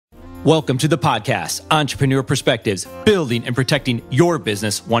Welcome to the podcast, Entrepreneur Perspectives, building and protecting your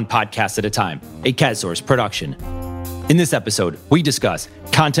business one podcast at a time, a KazSource production. In this episode, we discuss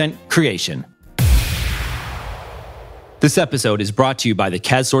content creation. This episode is brought to you by the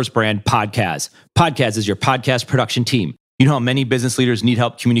KazSource brand Podcast. Podcast is your podcast production team. You know how many business leaders need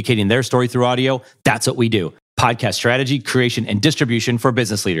help communicating their story through audio? That's what we do. Podcast strategy, creation, and distribution for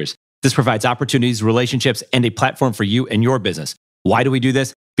business leaders. This provides opportunities, relationships, and a platform for you and your business. Why do we do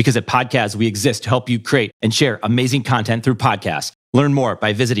this? Because at Podcast, we exist to help you create and share amazing content through podcasts. Learn more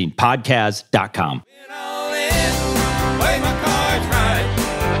by visiting podcast.com.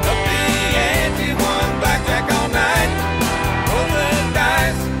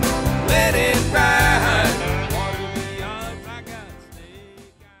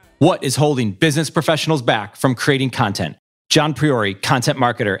 What is holding business professionals back from creating content? John Priore, content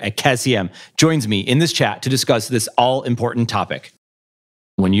marketer at KazCM, joins me in this chat to discuss this all-important topic.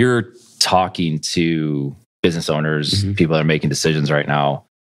 When you're talking to business owners, people that are making decisions right now,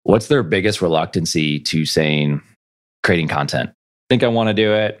 what's their biggest reluctancy to saying, creating content? I think I want to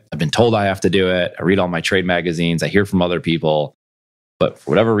do it. I've been told I have to do it. I read all my trade magazines. I hear from other people. But for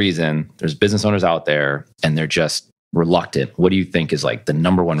whatever reason, there's business owners out there and they're just reluctant. What do you think is like the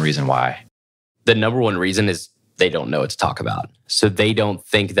number one reason why? The number one reason is they don't know what to talk about. So they don't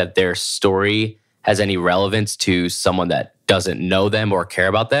think that their story has any relevance to someone that doesn't know them or care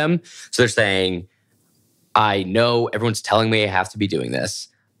about them. So they're saying, I know everyone's telling me I have to be doing this.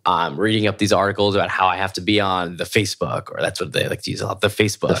 I'm reading up these articles about how I have to be on the Facebook, or that's what they like to use a lot, the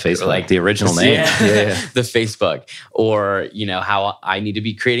Facebook. The Facebook, like the original name. Yeah. The Facebook. Or, you know, how I need to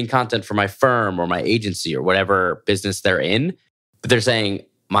be creating content for my firm or my agency or whatever business they're in. But they're saying,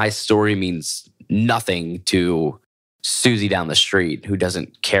 my story means nothing to Susie down the street who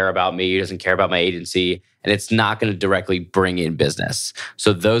doesn't care about me, who doesn't care about my agency, and it's not going to directly bring in business.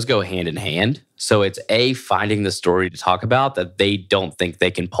 So those go hand in hand. So it's finding the story to talk about that they don't think they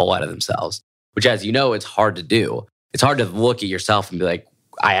can pull out of themselves, which, as you know, it's hard to do. It's hard to look at yourself and be like,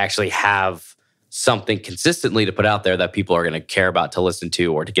 I actually have something consistently to put out there that people are going to care about to listen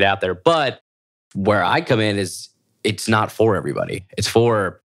to or to get out there. But where I come in is it's not for everybody. It's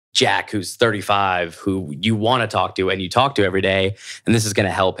for Jack, who's 35, who you want to talk to and you talk to every day. And this is going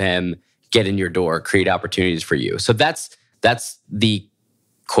to help him get in your door, create opportunities for you. So that's the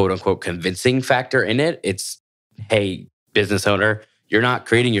quote unquote convincing factor in it. It's, hey, business owner, you're not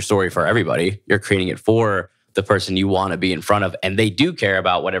creating your story for everybody. You're creating it for the person you want to be in front of. And they do care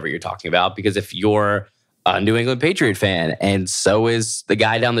about whatever you're talking about, because if you're a New England Patriot fan and so is the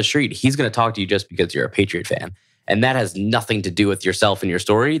guy down the street, he's going to talk to you just because you're a Patriot fan. And that has nothing to do with yourself and your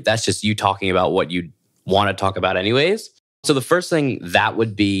story. That's just you talking about what you want to talk about anyways. So the first thing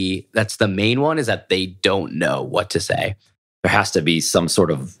that's the main one, is that they don't know what to say. There has to be some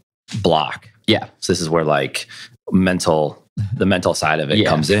sort of block. Yeah. So this is where like the mental side of it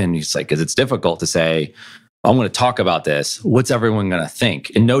comes in. It's like, because it's difficult to say, I'm going to talk about this. What's everyone going to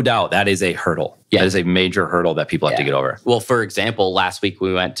think? And no doubt that is a hurdle. Yeah. That is a major hurdle that people have to get over. Well, for example, last week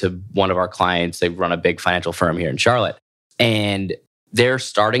we went to one of our clients. They run a big financial firm here in Charlotte. And they're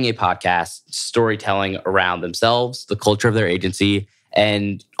starting a podcast, storytelling around themselves, the culture of their agency.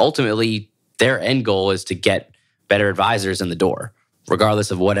 And ultimately, their end goal is to get better advisors in the door, regardless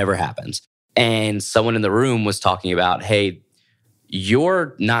of whatever happens. And someone in the room was talking about, hey,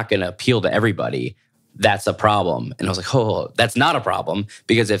 you're not going to appeal to everybody. That's a problem. And I was like, oh, that's not a problem.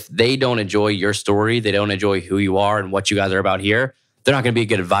 Because if they don't enjoy your story, they don't enjoy who you are and what you guys are about here, they're not going to be a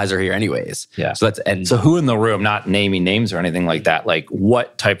good advisor here anyways. Yeah. So who in the room, not naming names or anything like that, like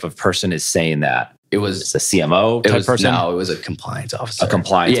what type of person is saying that? It was a CMO type person? No, it was a compliance officer. A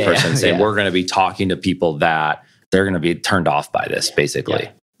compliance person saying, we're going to be talking to people that they're going to be turned off by this, basically.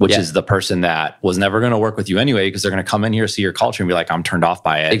 Yeah. Which is the person that was never going to work with you anyway, because they're going to come in here, see your culture and be like, I'm turned off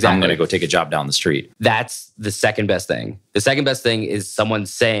by it. Exactly. I'm going to go take a job down the street. That's the second best thing. The second best thing is someone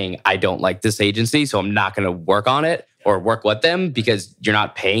saying, I don't like this agency, so I'm not going to work on it or work with them, because you're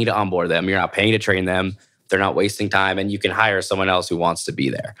not paying to onboard them. You're not paying to train them. They're not wasting time, and you can hire someone else who wants to be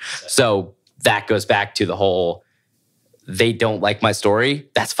there. So that goes back to the whole, they don't like my story.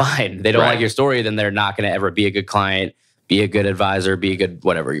 That's fine. They don't like your story, then they're not going to ever be a good client, be a good advisor, be a good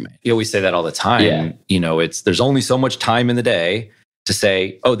whatever you may. You always say that all the time. Yeah. You know, there's only so much time in the day to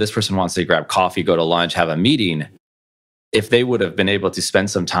say, oh, this person wants to grab coffee, go to lunch, have a meeting. If they would have been able to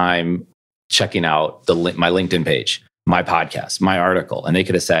spend some time checking out my LinkedIn page, my podcast, my article, and they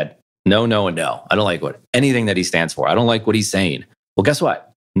could have said, no, no, and no. I don't like anything that he stands for. I don't like what he's saying. Well, guess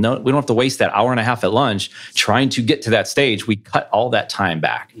what? No, we don't have to waste that hour and a half at lunch trying to get to that stage. We cut all that time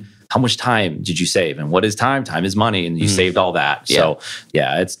back. how much time did you save? And what is time? Time is money, and you saved all that. Yeah. So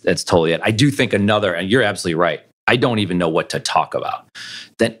yeah, it's totally it. I do think and you're absolutely right, I don't even know what to talk about.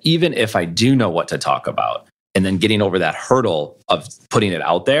 Then even if I do know what to talk about, and then getting over that hurdle of putting it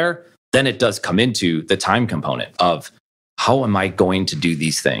out there, then it does come into the time component of how am I going to do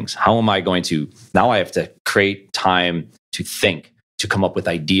these things? How am I going to, now I have to create time to think, to come up with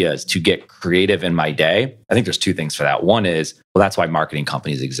ideas, to get creative in my day. I think there's two things for that. One is, well, that's why marketing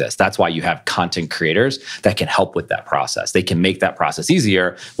companies exist. That's why you have content creators that can help with that process. They can make that process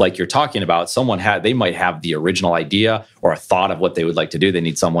easier. Like you're talking about, they might have the original idea or a thought of what they would like to do. They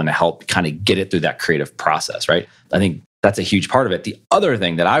need someone to help kind of get it through that creative process, right? I think that's a huge part of it. The other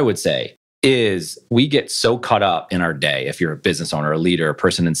thing that I would say is we get so caught up in our day. If you're a business owner, a leader, a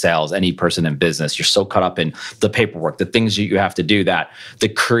person in sales, any person in business, you're so caught up in the paperwork, the things that you have to do, that the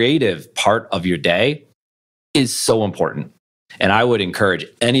creative part of your day is so important. And I would encourage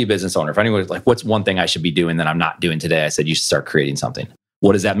any business owner, if anyone's like, what's one thing I should be doing that I'm not doing today? I said, you should start creating something.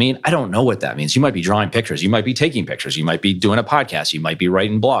 What does that mean? I don't know what that means. You might be drawing pictures. You might be taking pictures. You might be doing a podcast. You might be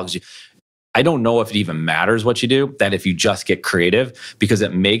writing blogs. I don't know if it even matters what you do, that if you just get creative, because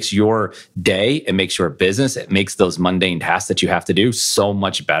it makes your day, it makes your business, it makes those mundane tasks that you have to do so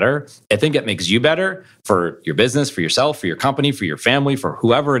much better. I think it makes you better for your business, for yourself, for your company, for your family, for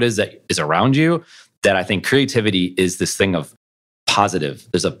whoever it is that is around you, that I think creativity is this thing of positive.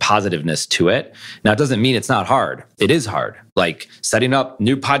 There's a positiveness to it. Now, it doesn't mean it's not hard. It is hard. Like setting up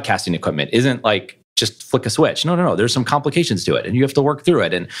new podcasting equipment isn't like just flick a switch. No. There's some complications to it, and you have to work through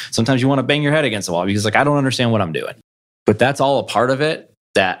it. And sometimes you want to bang your head against the wall because like, I don't understand what I'm doing. But that's all a part of it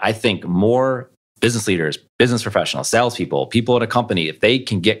that I think more business leaders, business professionals, salespeople, people at a company, if they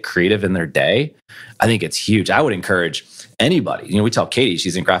can get creative in their day, I think it's huge. I would encourage anybody. We tell Katie,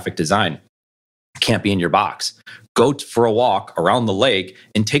 she's in graphic design, can't be in your box. Go for a walk around the lake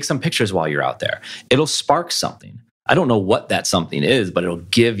and take some pictures while you're out there. It'll spark something. I don't know what that something is, but it'll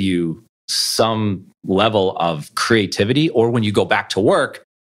give you some level of creativity. Or when you go back to work,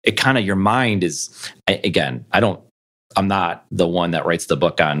 it kind of, your mind is, again, I'm not the one that writes the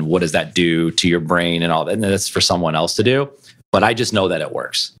book on what does that do to your brain and all that. And that's for someone else to do. But I just know that it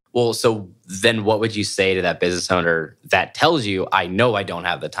works. Well, so then what would you say to that business owner that tells you, I know I don't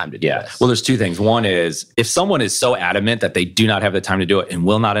have the time to do this? Well, there's two things. One is if someone is so adamant that they do not have the time to do it and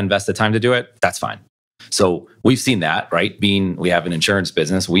will not invest the time to do it, that's fine. So we've seen that, right? We have an insurance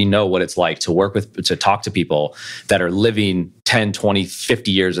business. We know what it's like to talk to people that are living 10, 20,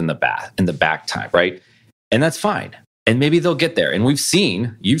 50 years in the back time, right? And that's fine. And maybe they'll get there. And you've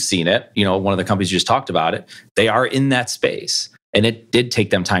seen it, one of the companies you just talked about it, they are in that space. And it did take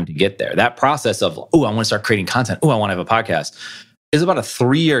them time to get there. That process of, I want to start creating content. I want to have a podcast is about a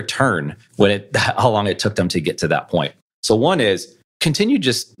 3-year turn how long it took them to get to that point. So one is continue,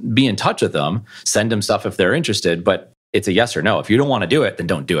 just be in touch with them, send them stuff if they're interested, but it's a yes or no. If you don't want to do it, then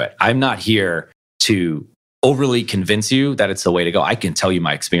don't do it. I'm not here to overly convince you that it's the way to go. I can tell you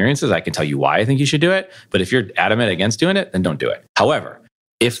my experiences. I can tell you why I think you should do it. But if you're adamant against doing it, then don't do it. However,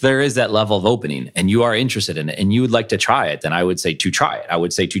 if there is that level of opening and you are interested in it and you would like to try it, then I would say to try it. I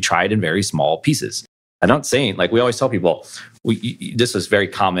would say to try it in very small pieces. I'm not saying, like we always tell people, this was very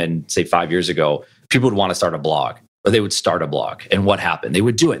common, say 5 years ago, people would want to start a blog. Or they would start a blog. And what happened? They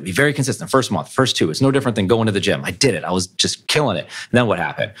would do it, be very consistent. First month, first 2. It's no different than going to the gym. I did it. I was just killing it. And then what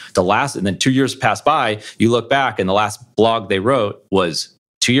happened? And then 2 years passed by, you look back and the last blog they wrote was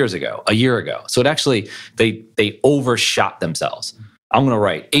 2 years ago, a year ago. So it actually, they overshot themselves. I'm going to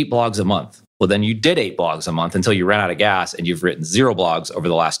write 8 blogs a month. Well, then you did 8 blogs a month until you ran out of gas and you've written 0 blogs over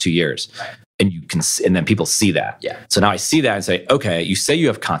the last 2 years. Right. And then people see that. Yeah. So now I see that and say, okay, you say you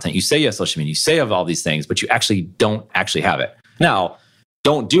have content, you say you have social media, you say you have all these things, but you actually don't actually have it. Now,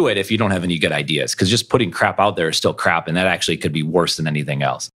 don't do it if you don't have any good ideas, because just putting crap out there is still crap, and that actually could be worse than anything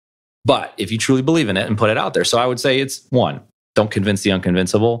else. But if you truly believe in it and put it out there, so I would say it's 1, don't convince the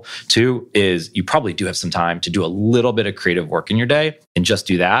unconvincible. 2 is you probably do have some time to do a little bit of creative work in your day and just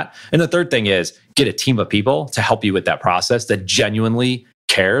do that. And the third thing is get a team of people to help you with that process that genuinely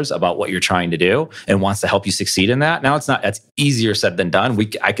cares about what you're trying to do and wants to help you succeed in that. Now, that's easier said than done.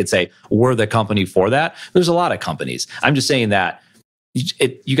 I could say we're the company for that. There's a lot of companies. I'm just saying that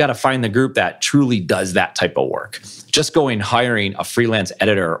you got to find the group that truly does that type of work. Just hiring a freelance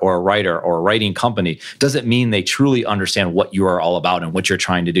editor or a writer or a writing company doesn't mean they truly understand what you are all about and what you're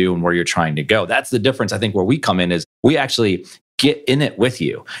trying to do and where you're trying to go. That's the difference. I think where we come in is we actually get in it with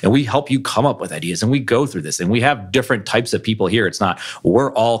you and we help you come up with ideas and we go through this and we have different types of people here. It's not,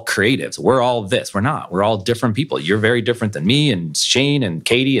 we're all creatives. We're all this. We're not. We're all different people. You're very different than me and Shane and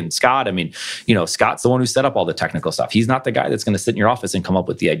Katie and Scott. I mean, Scott's the one who set up all the technical stuff. He's not the guy that's going to sit in your office and come up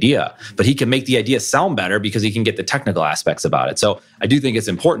with the idea, but he can make the idea sound better because he can get the technical aspects about it. So I do think it's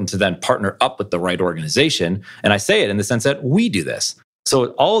important to then partner up with the right organization. And I say it in the sense that we do this.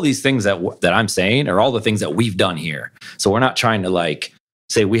 So all of these things that I'm saying are all the things that we've done here. So we're not trying to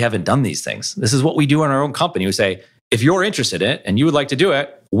say we haven't done these things. This is what we do in our own company. We say, if you're interested in it and you would like to do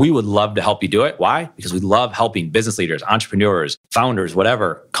it, we would love to help you do it. Why? Because we love helping business leaders, entrepreneurs, founders,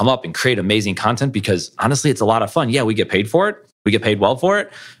 whatever, come up and create amazing content because honestly, it's a lot of fun. Yeah, we get paid for it. We get paid well for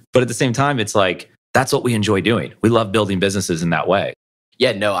it. But at the same time, it's that's what we enjoy doing. We love building businesses in that way.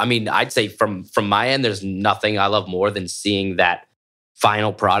 Yeah, no, I mean, I'd say from my end, there's nothing I love more than seeing that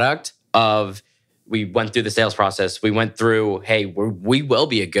final product of we went through the sales process. We went through, hey, we will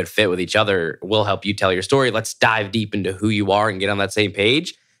be a good fit with each other. We'll help you tell your story. Let's dive deep into who you are and get on that same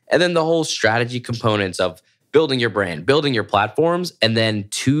page. And then the whole strategy components of building your brand, building your platforms, and then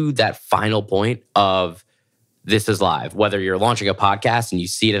to that final point of this is live, whether you're launching a podcast and you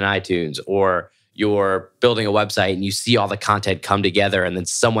see it in iTunes or you're building a website and you see all the content come together and then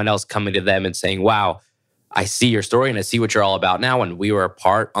someone else coming to them and saying, wow, I see your story and I see what you're all about now. And we were a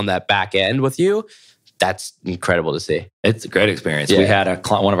part on that back end with you. That's incredible to see. It's a great experience. Yeah. We had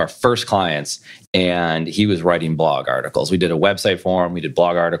one of our first clients and he was writing blog articles. We did a website for him. We did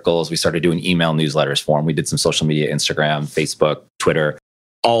blog articles. We started doing email newsletters for him. We did some social media, Instagram, Facebook, Twitter,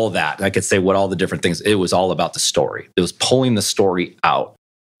 all of that. I could say what all the different things. It was all about the story. It was pulling the story out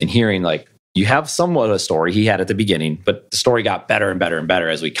and hearing you have somewhat of a story he had at the beginning, but the story got better and better and better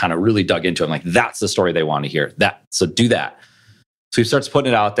as we kind of really dug into it. That's the story they want to hear. So do that. So he starts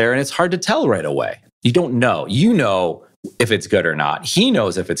putting it out there and it's hard to tell right away. You don't know. You know if it's good or not. He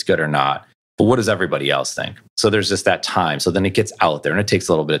knows if it's good or not. But what does everybody else think? So there's just that time. So then it gets out there and it takes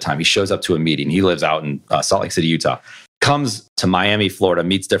a little bit of time. He shows up to a meeting. He lives out in Salt Lake City, Utah. Comes to Miami, Florida,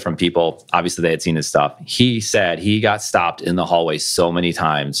 meets different people. Obviously, they had seen his stuff. He said he got stopped in the hallway so many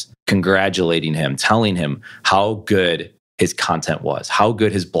times, congratulating him, telling him how good his content was, how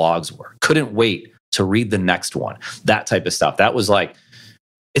good his blogs were. Couldn't wait to read the next one. That type of stuff. That was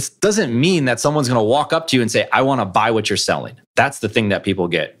it doesn't mean that someone's going to walk up to you and say, I want to buy what you're selling. That's the thing that people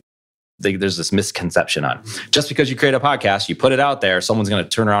get. There's this misconception on. Just because you create a podcast, you put it out there, someone's going to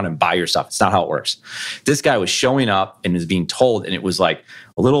turn around and buy your stuff. It's not how it works. This guy was showing up and was being told, and it was a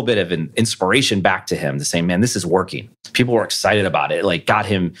little bit of an inspiration back to him to say, man, this is working. People were excited about it. Got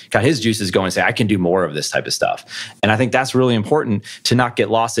his juices going and say, I can do more of this type of stuff. And I think that's really important to not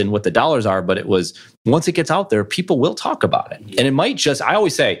get lost in what the dollars are, but it was, once it gets out there, people will talk about it. And it might I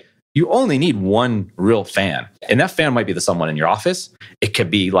always say, you only need one real fan. And that fan might be someone in your office. It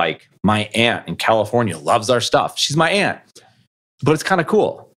could be my aunt in California loves our stuff. She's my aunt, but it's kind of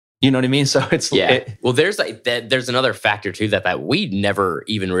cool. You know what I mean? So it's well, there's another factor too that we never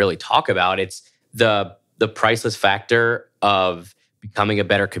even really talk about. It's the priceless factor of becoming a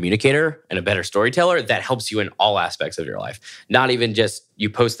better communicator and a better storyteller that helps you in all aspects of your life. Not even just you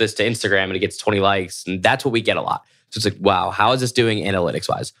post this to Instagram and it gets 20 likes, and that's what we get a lot. So it's wow, how is this doing analytics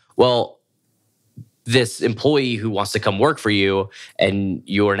wise? Well, this employee who wants to come work for you and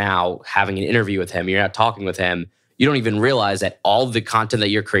you're now having an interview with him, you're not talking with him, you don't even realize that all the content that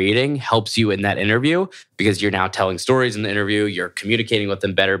you're creating helps you in that interview because you're now telling stories in the interview, you're communicating with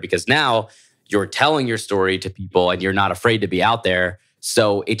them better because now you're telling your story to people and you're not afraid to be out there.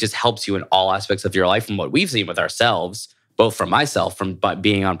 So it just helps you in all aspects of your life from what we've seen with ourselves, both from myself, from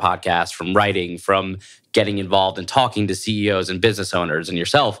being on podcasts, from writing, from getting involved and talking to CEOs and business owners and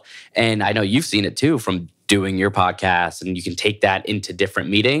yourself. And I know you've seen it too from doing your podcast, and you can take that into different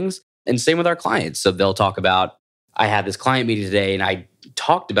meetings. And same with our clients. So they'll talk about, I had this client meeting today and I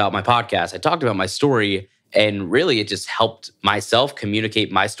talked about my podcast. I talked about my story, and really it just helped myself communicate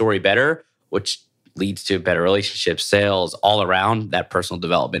my story better, which leads to better relationships, sales, all around that personal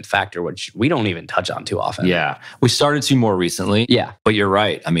development factor, which we don't even touch on too often. Yeah. We started to more recently. Yeah. But you're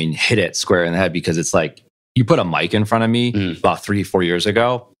right. I mean, hit it square in the head because it's you put a mic in front of me about 3-4 years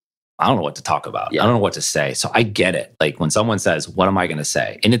ago. I don't know what to talk about. Yeah. I don't know what to say. So I get it. When someone says, what am I going to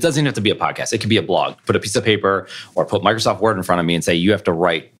say? And it doesn't have to be a podcast. It could be a blog. Put a piece of paper or put Microsoft Word in front of me and say, you have to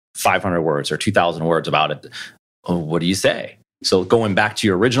write 500 words or 2,000 words about it. Oh, what do you say? So going back to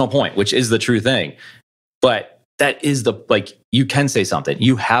your original point, which is the true thing, but that is you can say something.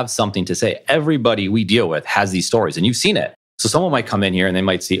 You have something to say. Everybody we deal with has these stories and you've seen it. So someone might come in here and they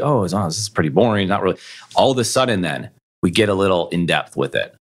might see, oh, this is pretty boring. Not really. All of a sudden then we get a little in depth with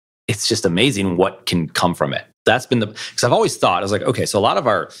it. It's just amazing what can come from it. that's been because I've always thought, I was like, okay, so a lot of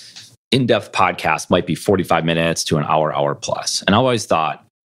our in-depth podcasts might be 45 minutes to an hour plus. And I always thought,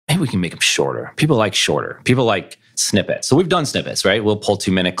 maybe we can make them shorter. People like shorter. People like snippets. So we've done snippets, right? We'll pull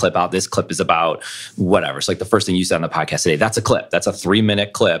 2-minute clip out. This clip is about whatever. It's like the first thing you said on the podcast today. That's a clip. That's a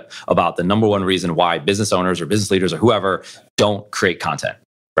 3-minute clip about the number one reason why business owners or business leaders or whoever don't create content,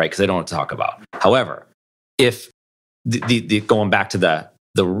 right? Because they don't know what to talk about. However, if the going back to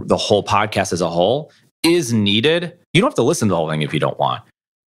the whole podcast as a whole is needed, you don't have to listen to the whole thing if you don't want.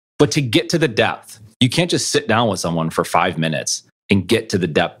 But to get to the depth, you can't just sit down with someone for 5 minutes and get to the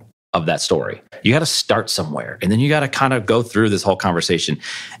depth of that story. You got to start somewhere, and then you got to kind of go through this whole conversation.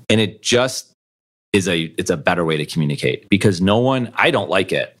 And it just it's a better way to communicate, because I don't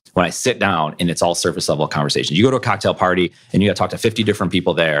like it when I sit down and it's all surface level conversation. You go to a cocktail party and you got to talk to 50 different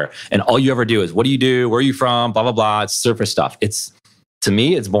people there, and all you ever do is, what do you do? Where are you from? Blah, blah, blah. It's surface stuff. To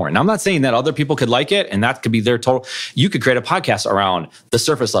me, it's boring. Now, I'm not saying that other people could like it and that could be their total. You could create a podcast around the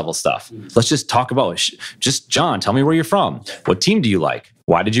surface level stuff. Let's just talk about just John, tell me where you're from. What team do you like?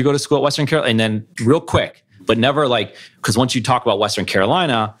 Why did you go to school at Western Carolina? And then real quick, but never because once you talk about Western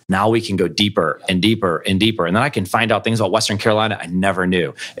Carolina, now we can go deeper and deeper and deeper. And then I can find out things about Western Carolina I never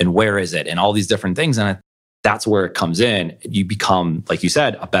knew. And where is it? And all these different things. And that's where it comes in. You become, like you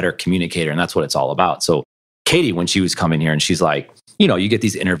said, a better communicator. And that's what it's all about. So Katie, when she was coming here and she's like, you get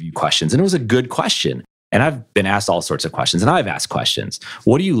these interview questions, and it was a good question. And I've been asked all sorts of questions, and I've asked questions.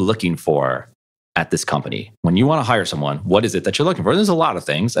 What are you looking for at this company? When you want to hire someone, what is it that you're looking for? There's a lot of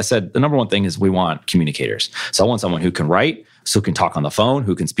things. I said, the number one thing is we want communicators. So I want someone who can write, so who can talk on the phone,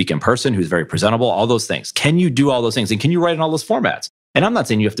 who can speak in person, who's very presentable, all those things. Can you do all those things? And can you write in all those formats? And I'm not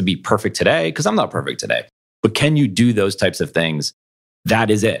saying you have to be perfect today, because I'm not perfect today, but can you do those types of things?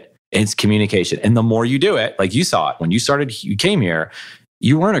 That is it. It's communication. And the more you do it, like you saw it when you came here,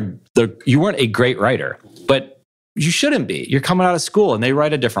 you weren't a great writer, but you shouldn't be. You're coming out of school and they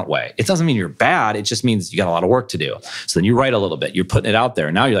write a different way. It doesn't mean you're bad. It just means you got a lot of work to do. So then you write a little bit, you're putting it out there.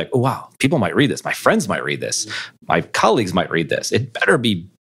 And now you're like, oh, wow, people might read this. My friends might read this. My colleagues might read this. It better be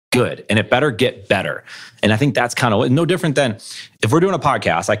good and it better get better. And I think that's kind of no different than if we're doing a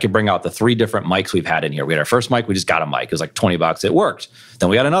podcast, I could bring out the 3 different mics we've had in here. We had our first mic, we just got a mic. It was like $20. It worked. Then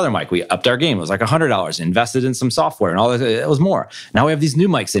we got another mic. We upped our game. It was like $100, invested in some software and all that. It was more. Now we have these new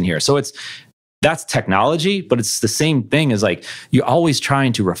mics in here. So that's technology, but it's the same thing as you're always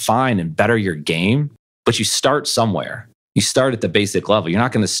trying to refine and better your game, but you start somewhere. You start at the basic level. You're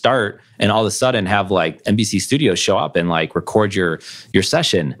not going to start and all of a sudden have NBC Studios show up and record your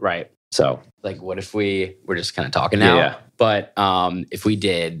session. Right. So what if we're just kind of talking now? Yeah. But if we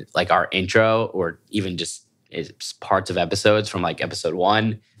did our intro, or even just parts of episodes from episode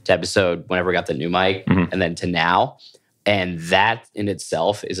 1 to episode whenever we got the new mic, and then to now, and that in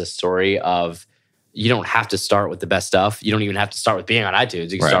itself is a story of, you don't have to start with the best stuff. You don't even have to start with being on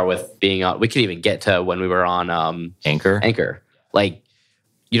iTunes. You can start with being on, we could even get to when we were on Anchor.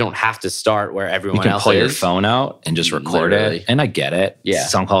 You don't have to start where everyone else is. You can pull your phone out and just record it. And I get it. Yeah.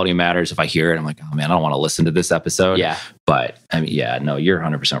 Sound quality matters. If I hear it, I'm like, oh man, I don't want to listen to this episode. Yeah. But I mean, no, you're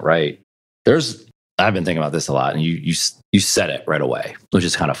 100% right. I've been thinking about this a lot, and you said it right away, which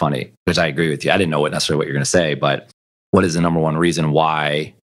is kind of funny, because I agree with you. I didn't know necessarily what you're going to say, but what is the number one reason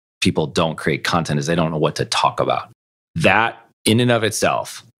why people don't create content is they don't know what to talk about. That in and of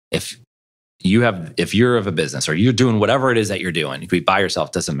itself, if you're of a business or you're doing whatever it is that you're doing, if you by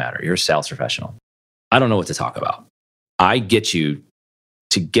yourself, doesn't matter. You're a sales professional. I don't know what to talk about. I get you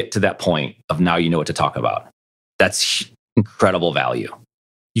to get to that point of now you know what to talk about. That's incredible value.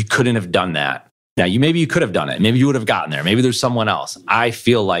 You couldn't have done that. Now, maybe you could have done it. Maybe you would have gotten there. Maybe there's someone else. I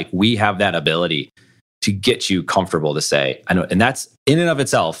feel like we have that ability to get you comfortable to say, I know, and that's in and of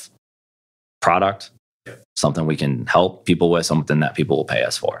itself, product, something we can help people with, something that people will pay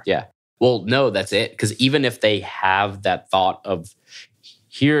us for. Yeah. Well, no, that's it. Because even if they have that thought of,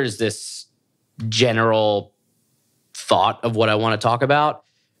 here's this general thought of what I want to talk about,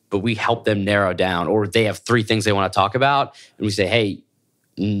 but we help them narrow down, or they have 3 things they want to talk about, and we say, hey,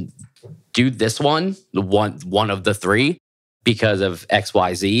 do this one of the 3 because of X,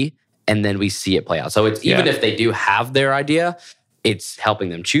 Y, Z, and then we see it play out. So it's even if they do have their idea, it's helping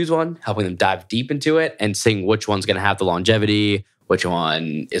them choose one, helping them dive deep into it, and seeing which one's going to have the longevity, which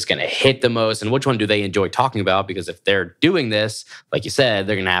one is going to hit the most, and which one do they enjoy talking about. Because if they're doing this, like you said,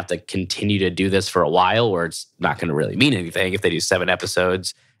 they're going to have to continue to do this for a while, or it's not going to really mean anything if they do 7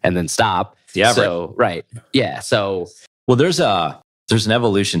 episodes and then stop. Yeah. So, right. Yeah. So, well, there's an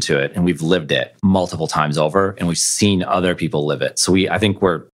evolution to it, and we've lived it multiple times over, and we've seen other people live it. So I think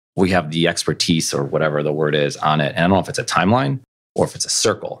we have the expertise, or whatever the word is, on it. And I don't know if it's a timeline or if it's a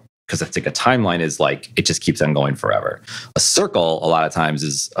circle, because I think a timeline is like, it just keeps on going forever. A circle, a lot of times,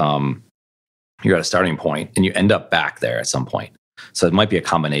 is you're at a starting point and you end up back there at some point. So it might be a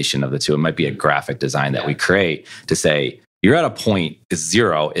combination of the two. It might be a graphic design that we create to say, you're at a point,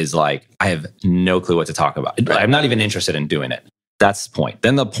 0 is like, I have no clue what to talk about. I'm not even interested in doing it. That's the point.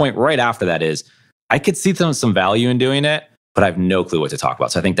 Then the point right after that is, I could see some value in doing it, but I have no clue what to talk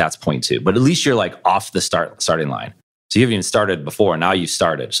about. So I think that's point 2. But at least you're like off the starting line. So you haven't even started before. Now you've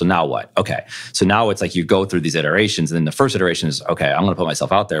started. So now what? Okay. So now it's like you go through these iterations. And then the first iteration is, okay, I'm going to put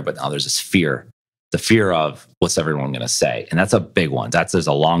myself out there. But now there's this fear. The fear of what's everyone going to say. And that's a big one. There's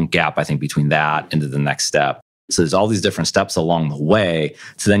a long gap, I think, between that and the next step. So there's all these different steps along the way.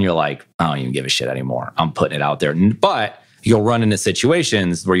 So then you're like, I don't even give a shit anymore. I'm putting it out there. But you'll run into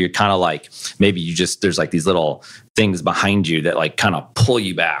situations where you're kind of like, maybe there's like these little things behind you that like kind of pull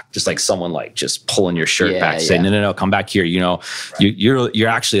you back. Just like someone like just pulling your shirt back, saying, no, come back here. You know, you're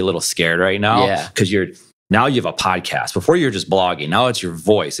actually a little scared right now because now you have a podcast. Before you're just blogging. Now it's your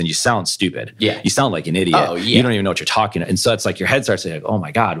voice and you sound stupid. Yeah. You sound like an idiot. Oh, yeah. You don't even know what you're talking about. And so it's like your head starts saying, oh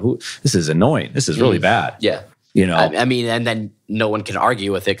my God, this is annoying. This is really bad. Yeah. You know, I mean, and then no one can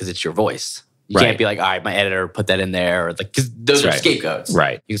argue with it because it's your voice. You can't be like, all right, my editor put that in there, or like, because those are scapegoats.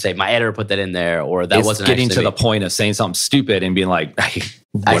 Right. You can say, my editor put that in there, or that wasn't getting to the point of saying something stupid and being like,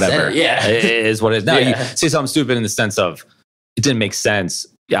 whatever. It is what it is. Now you say something stupid in the sense of it didn't make sense.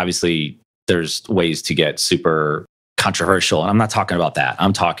 Obviously, there's ways to get super controversial. And I'm not talking about that.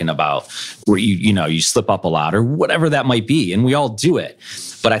 I'm talking about where you slip up a lot or whatever that might be. And we all do it.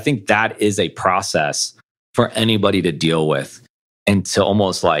 But I think that is a process for anybody to deal with and to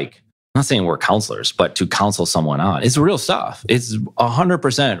almost like, I'm not saying we're counselors, but to counsel someone on. It's real stuff. It's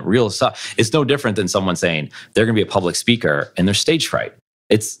 100% real stuff. It's no different than someone saying they're going to be a public speaker and they're stage fright.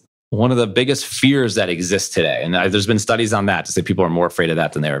 It's one of the biggest fears that exists today. And there's been studies on that to say people are more afraid of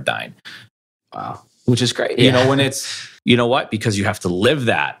that than they are of dying. Wow. Which is great. Yeah. When it's, you know what? Because you have to live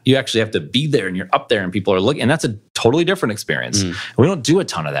that. You actually have to be there and you're up there and people are looking. And that's a totally different experience. We don't do a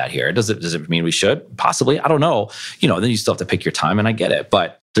ton of that here. Does it mean we should? Possibly. I don't know. Then you still have to pick your time and I get it.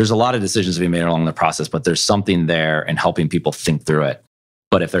 But there's a lot of decisions to be made along the process, but there's something there in helping people think through it.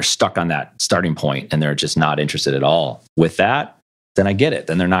 But if they're stuck on that starting point and they're just not interested at all with that, then I get it.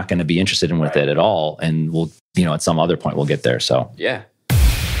 Then they're not going to be interested in with it at all. And we'll, at some other point we'll get there. So yeah.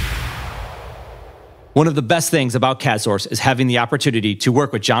 One of the best things about KazSource is having the opportunity to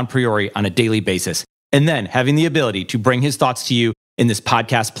work with John Priore on a daily basis, and then having the ability to bring his thoughts to you in this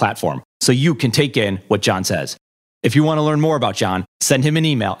podcast platform so you can take in what John says. If you want to learn more about John, send him an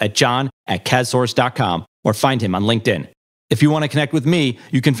email at john@kazsource.com or find him on LinkedIn. If you want to connect with me,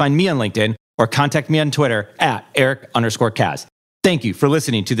 you can find me on LinkedIn or contact me on Twitter at Eric_Kaz. Thank you for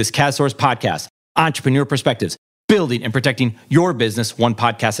listening to this KazSource podcast, Entrepreneur Perspectives, building and protecting your business one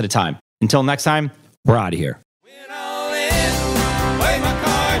podcast at a time. Until next time, we're out of here.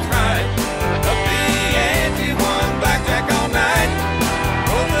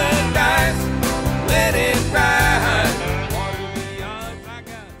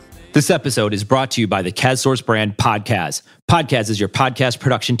 This episode is brought to you by the KazSource brand Podcast. Podcast is your podcast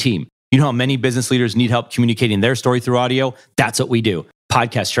production team. You know how many business leaders need help communicating their story through audio? That's what we do.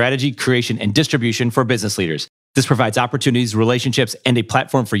 Podcast strategy, creation, and distribution for business leaders. This provides opportunities, relationships, and a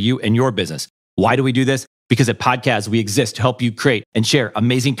platform for you and your business. Why do we do this? Because at Podcast, we exist to help you create and share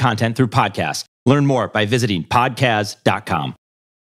amazing content through podcasts. Learn more by visiting podcast.com.